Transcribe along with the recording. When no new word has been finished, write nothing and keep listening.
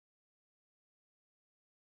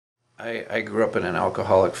I grew up in an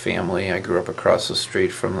alcoholic family. I grew up across the street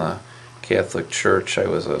from the Catholic Church. I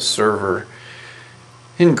was a server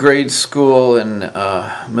in grade school and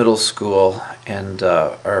middle school, and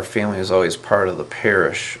our family was always part of the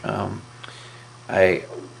parish. I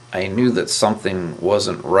knew that something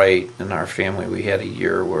wasn't right in our family. We had a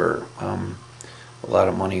year where a lot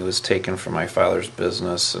of money was taken from my father's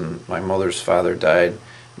business, and my mother's father died.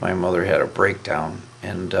 My mother had a breakdown,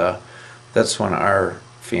 and that's when our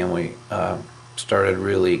family started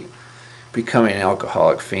really becoming an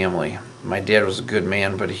alcoholic family. My dad was a good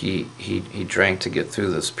man, but he drank to get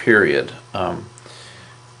through this period.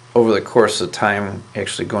 Over the course of time,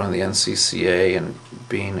 actually going to the NCCA and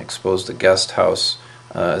being exposed to guest house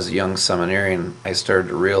as a young seminarian, I started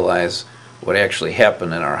to realize what actually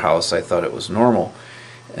happened in our house. I thought it was normal.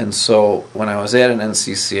 And so when I was at an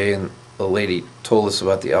NCCA and the lady told us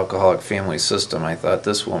about the alcoholic family system, I thought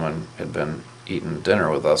this woman had been eating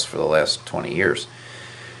dinner with us for the last 20 years.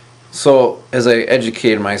 So as I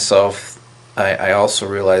educated myself, I also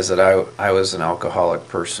realized that I was an alcoholic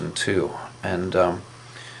person too. And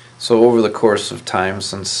so over the course of time,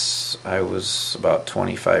 since I was about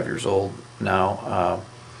 25 years old now,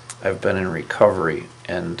 I've been in recovery,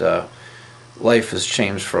 and life has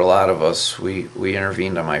changed for a lot of us. We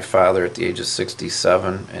intervened on my father at the age of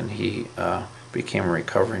 67, and he became a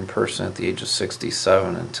recovering person at the age of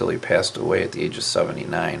 67 until he passed away at the age of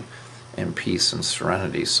 79 in peace and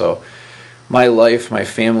serenity. So my life, my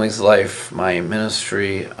family's life, my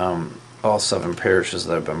ministry, all 7 parishes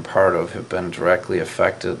that I've been part of have been directly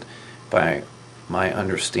affected by my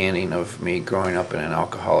understanding of me growing up in an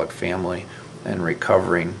alcoholic family and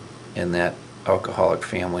recovering in that alcoholic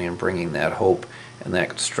family and bringing that hope and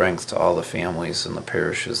that strength to all the families and the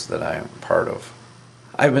parishes that I am part of.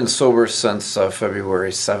 I've been sober since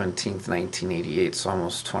February 17th, 1988, so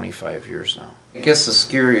almost 25 years now. I guess the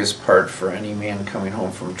scariest part for any man coming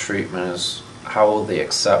home from treatment is how will they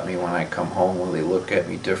accept me when I come home? Will they look at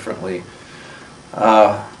me differently?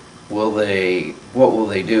 What will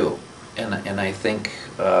they do? And I think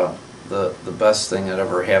the best thing that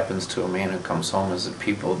ever happens to a man who comes home is that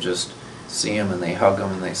people just see him and they hug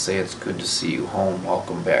him and they say, "It's good to see you home,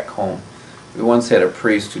 welcome back home." We once had a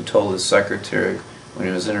priest who told his secretary when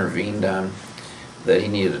he was intervened on that he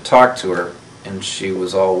needed to talk to her, and she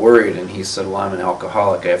was all worried, and he said, "Well, I'm an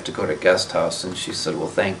alcoholic, I have to go to guest house." And she said, "Well,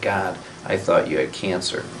 thank God, I thought you had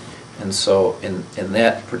cancer." And so in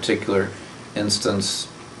that particular instance,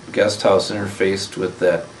 guest house interfaced with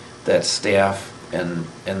that staff, and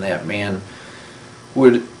that man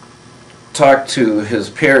would talk to his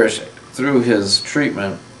parish through his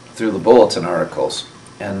treatment, through the bulletin articles.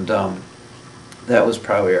 And that was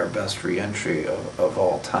probably our best reentry of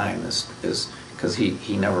all time, is because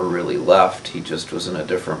he never really left. He just was in a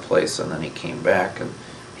different place, and then he came back, and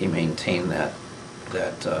he maintained that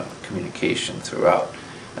communication throughout.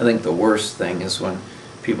 I think the worst thing is when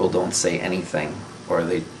people don't say anything or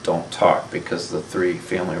they don't talk, because the 3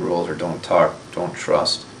 family rules are don't talk, don't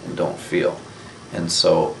trust, and don't feel. And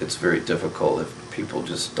so it's very difficult if people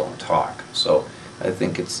just don't talk. So I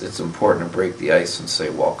think it's important to break the ice and say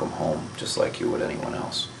welcome home, just like you would anyone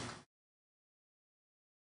else.